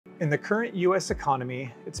In the current US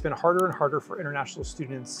economy, it's been harder and harder for international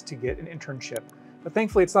students to get an internship, but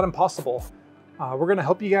thankfully it's not impossible. We're going to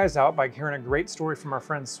help you guys out by hearing a great story from our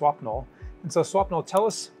friend Swapnil. And so Swapnil, tell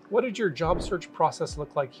us, what did your job search process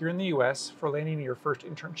look like here in the US for landing your first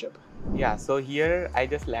internship? Yeah, so here I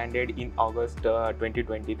just landed in August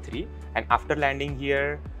 2023, and after landing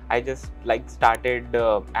here I just started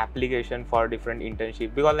application for different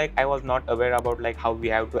internship, because I was not aware about how we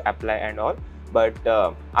have to apply and all. But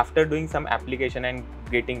after doing some application and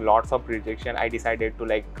getting lots of rejection, I decided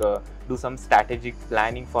to do some strategic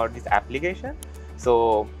planning for this application.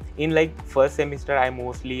 So in first semester I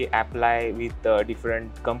mostly apply with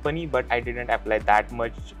different company, but I didn't apply that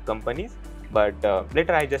much companies. But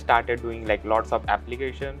later I just started doing lots of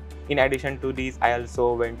application. In addition to this, I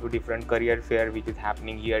also went to different career fair which is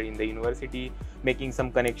happening here in the university, making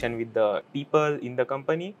some connection with the people in the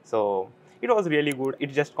company. So it was really good.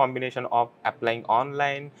 It's just combination of applying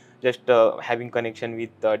online, just having connection with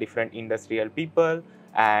different industrial people,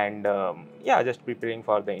 and yeah, just preparing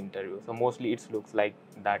for the interview. So mostly it looks like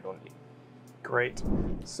that only. Great.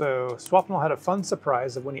 So Swapnil had a fun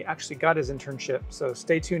surprise of when he actually got his internship, so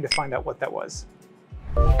stay tuned to find out what that was.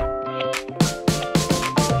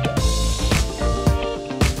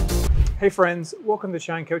 Hey friends, welcome to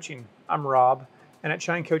Shine Coaching. I'm Rob, and at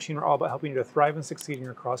Shine Coaching we're all about helping you to thrive and succeed in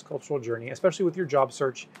your cross-cultural journey, especially with your job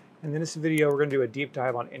search. And in this video we're going to do a deep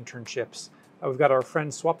dive on internships. We've got our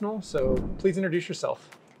friend Swapnil, so please introduce yourself.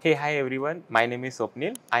 Hey, hi everyone. My name is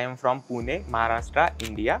Swapnil. I am from Pune, Maharashtra,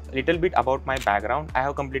 India. Little bit about my background. I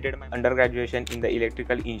have completed my undergraduate in the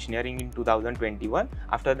electrical engineering in 2021.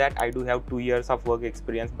 After that, I do have 2 years of work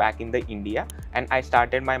experience back in the India, and I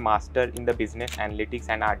started my master in the business analytics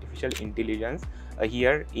and artificial intelligence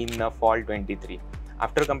here in fall 23.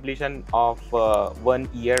 After completion of 1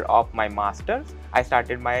 year of my masters, I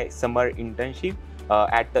started my summer internship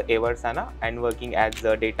at the Eversana and working as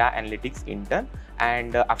a data analytics intern.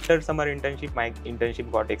 And after summer internship, my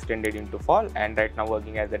internship got extended into fall, and right now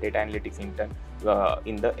working as a data analytics intern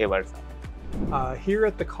in the Eversana. Here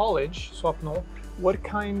at the college, Swapnil, what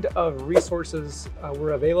kind of resources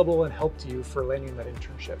were available and helped you for landing that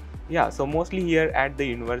internship? Yeah, so mostly here at the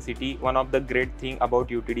university, one of the great thing about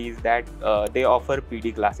UTD is that they offer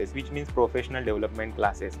PD classes, which means professional development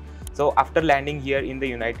classes. So after landing here in the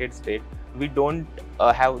United States, we don't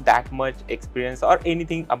have that much experience or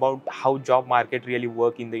anything about how job market really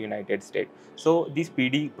work in the United States. So this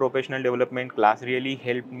PD professional development class really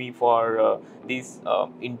helped me for this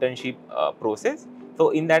internship process. So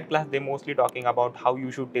in that class, they mostly talking about how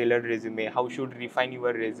you should tailor resume, how should refine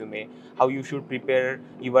your resume, how you should prepare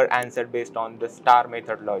your answer based on the STAR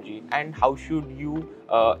methodology, and how should you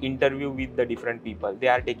interview with the different people. They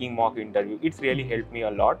are taking mock interview. It's really helped me a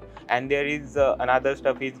lot. And there is another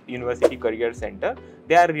stuff is University Career Center.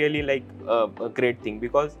 They are really a great thing,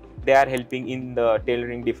 because they are helping in the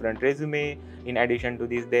tailoring different resume. In addition to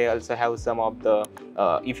this, they also have some of the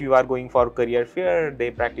if you are going for career fair, they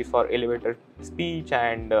practice for elevator speech,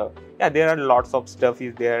 and yeah, there are lots of stuff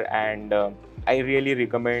is there. And I really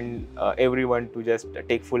recommend everyone to just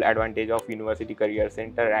take full advantage of University Career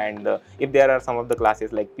Center. And if there are some of the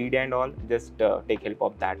classes like PD and all, just take help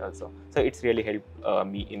of that also. So it's really helped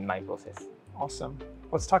me in my process. Awesome.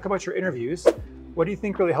 Let's talk about your interviews. What do you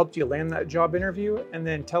think really helped you land that job interview? And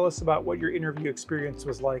then tell us about what your interview experience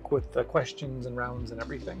was like with the questions and rounds and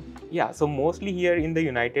everything. Yeah, so mostly here in the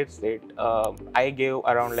United States, I gave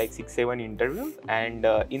around 6-7 interviews, and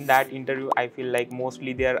in that interview, I feel like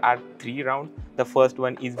mostly there are 3 rounds. The first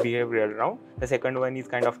one is behavioral round, the second one is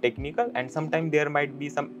kind of technical, and sometimes there might be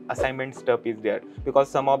some assignment stuff is there, because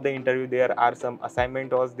some of the interview there are some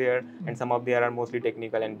assignment was there, and some of there are mostly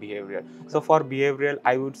technical and behavioral. So for behavioral,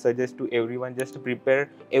 I would suggest to everyone just to prepare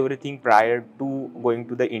everything prior to going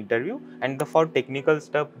to the interview. And for technical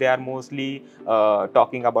stuff, they are mostly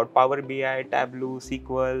talking about Power BI, Tableau,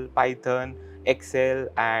 SQL, Python, Excel,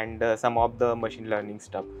 and some of the machine learning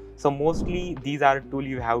stuff. So mostly these are tools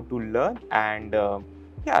you have to learn, and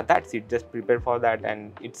yeah, that's it. Just prepare for that,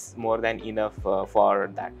 and it's more than enough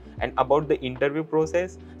for that. And about the interview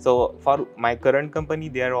process, so for my current company,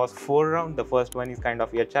 there was 4 rounds. The first one is kind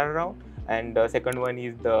of HR round, and second one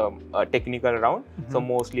is the technical round. So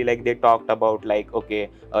mostly they talked about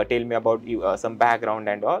okay, tell me about you, some background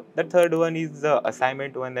and all. The third one is the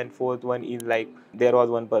assignment one, and fourth one is there was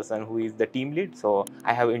one person who is the team lead, so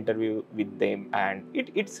I have interview with them, and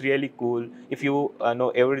it's really cool. If you know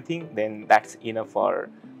everything, then that's enough for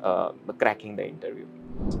cracking the interview.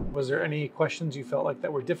 Was there any questions you felt like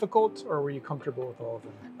that were difficult, or were you comfortable with all of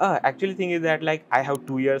them? Actually, thing is that I have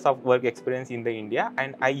 2 years of work experience in the India,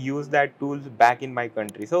 and I use that tools back in my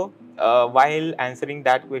country. So while answering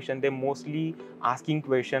that question, they mostly asking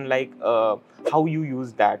question like how you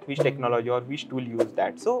use that, which technology or which tool use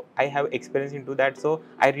that. So I have experience into that, so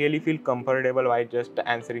I really feel comfortable while just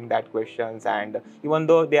answering that questions. And even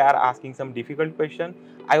though they are asking some difficult question,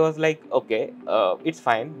 I was like, okay, it's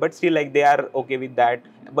fine, but still like they are okay with that,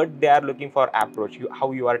 but they are looking for approach,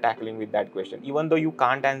 how you are tackling with that question. Even though you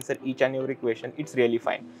can't answer each and every question, it's really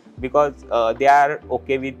fine, because they are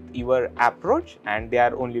okay with your approach and they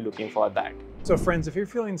are only looking for that. So friends, if you're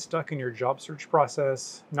feeling stuck in your job search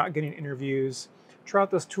process, not getting interviews, try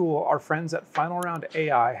out this tool. Our friends at Final Round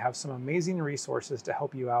AI have some amazing resources to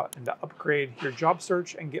help you out and to upgrade your job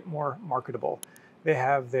search and get more marketable. They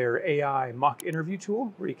have their AI mock interview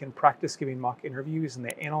tool where you can practice giving mock interviews, and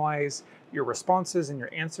they analyze your responses and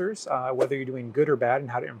your answers, whether you're doing good or bad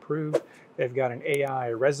and how to improve. They've got an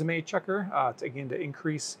AI resume checker to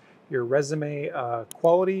increase your resume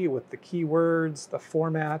quality with the keywords, the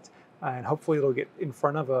format, and hopefully it'll get in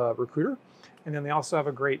front of a recruiter. And then they also have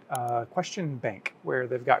a great question bank where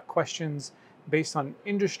they've got questions based on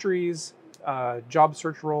industries, job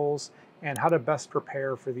search roles, and how to best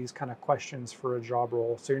prepare for these kind of questions for a job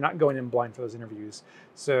role, so you're not going in blind for those interviews.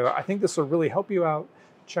 So I think this will really help you out.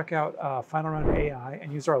 Check out Final Round AI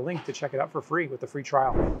and use our link to check it out for free with a free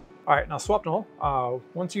trial. All right, now Swapnil,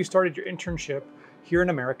 once you started your internship here in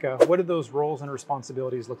America, what did those roles and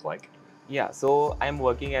responsibilities look like? Yeah, so I'm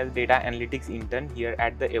working as data analytics intern here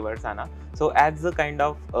at the Eversana. So as a kind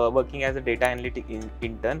of working as a data analytics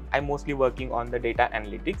intern, I'm mostly working on the data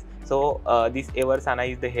analytics. So this Eversana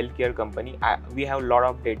is the healthcare company. We have a lot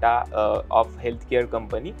of data of healthcare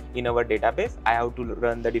company in our database. I have to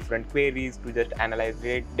run the different queries to just analyze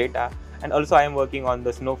data. And also I am working on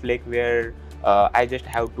the Snowflake, where I just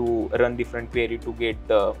have to run different query to get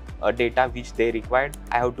the data which they required.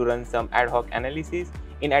 I have to run some ad hoc analysis.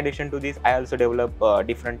 In addition to this, I also develop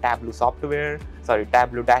different Tableau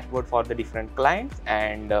dashboard for the different clients,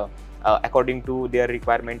 and according to their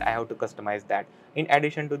requirement, I have to customize that. In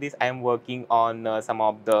addition to this, I am working on some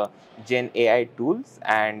of the Gen AI tools,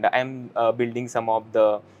 and I'm building some of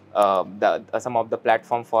the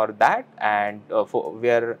platform for that, and for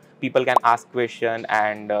where people can ask question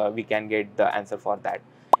and we can get the answer for that.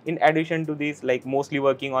 In addition to this, like mostly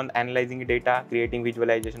working on analyzing data, creating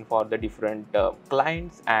visualization for the different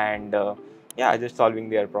clients, and yeah, just solving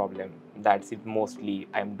their problem. That's it mostly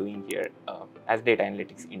I'm doing here as data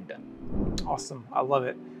analytics intern. Awesome, I love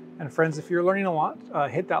it. And friends, if you're learning a lot,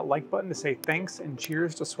 hit that like button to say thanks and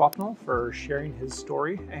cheers to Swapnil for sharing his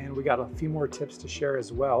story. And we got a few more tips to share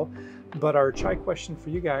as well. But our chai question for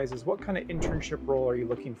you guys is, what kind of internship role are you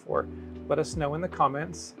looking for? Let us know in the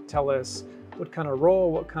comments. Tell us what kind of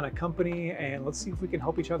role, what kind of company, and let's see if we can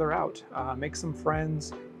help each other out. Make some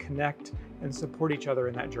friends, connect, and support each other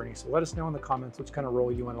in that journey. So let us know in the comments which kind of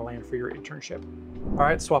role you want to land for your internship. All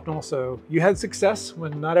right, Swapnil, so you had success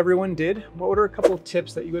when not everyone did. What are a couple of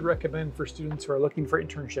tips that you would recommend for students who are looking for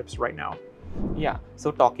internships right now? Yeah,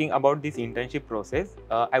 so talking about this internship process,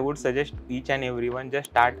 I would suggest each and everyone just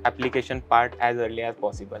start application part as early as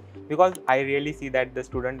possible, because I really see that the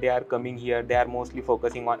student, they are coming here, they are mostly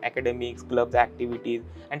focusing on academics, clubs, activities,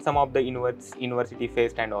 and some of the university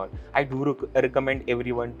fest and all. I do recommend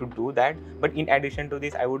everyone to do that, but in addition to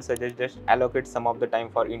this, I would suggest just allocate some of the time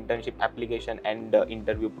for internship application and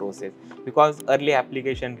interview process, because early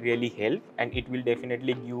application really help and it will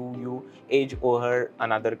definitely give you edge over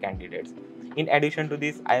another candidates. In addition to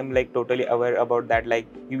this, I am like totally aware about that, like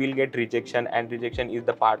you will get rejection, and rejection is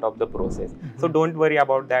the part of the process. So don't worry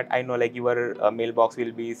about that. I know like your mailbox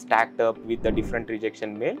will be stacked up with the different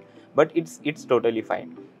rejection mail, but it's totally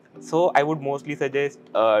fine. So I would mostly suggest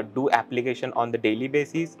do application on the daily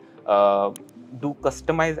basis, do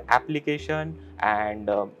customized application,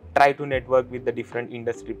 and try to network with the different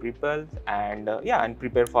industry people, and yeah, and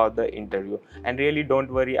prepare for the interview. And really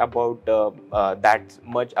don't worry about that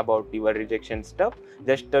much about your rejection stuff.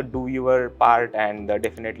 Just do your part, and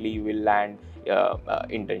definitely you will land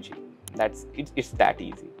internship. It's that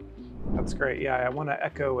easy. That's great. Yeah, I want to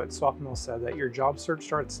echo what Swapnil said, that your job search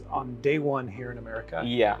starts on day one here in America.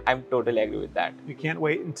 Yeah, I'm totally agree with that. You can't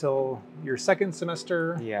wait until your second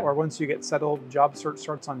semester, Yeah. or once you get settled. Job search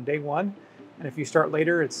starts on day one. And if you start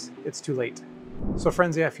later, it's too late. So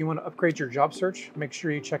friends, yeah, if you want to upgrade your job search, make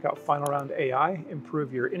sure you check out Final Round AI,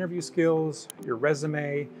 improve your interview skills, your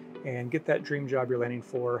resume, and get that dream job you're landing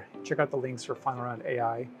for. Check out the links for Final Round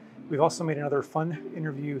AI. We've also made another fun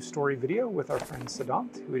interview story video with our friend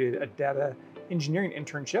Siddhant, who did a data engineering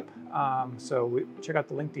internship. Check out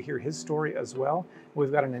the link to hear his story as well.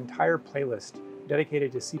 We've got an entire playlist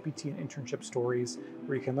dedicated to CPT and internship stories,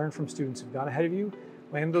 where you can learn from students who've gone ahead of you,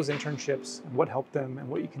 land those internships and what helped them and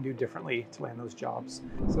what you can do differently to land those jobs.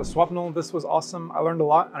 So Swapnil, this was awesome. I learned a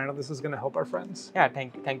lot, and I know this is going to help our friends. Yeah,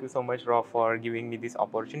 thank you so much, Rob, for giving me this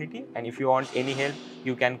opportunity. And if you want any help,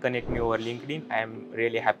 you can connect me over LinkedIn. I am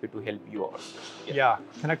really happy to help you out. Yeah,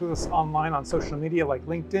 connect with us online on social media like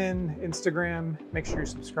LinkedIn, Instagram. Make sure you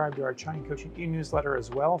subscribe to our China Coaching e-newsletter as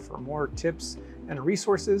well for more tips and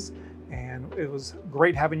resources. And it was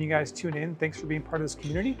great having you guys tune in. Thanks for being part of this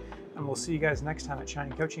community. And we'll see you guys next time at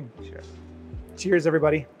China Coaching. Sure. Cheers,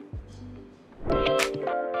 everybody.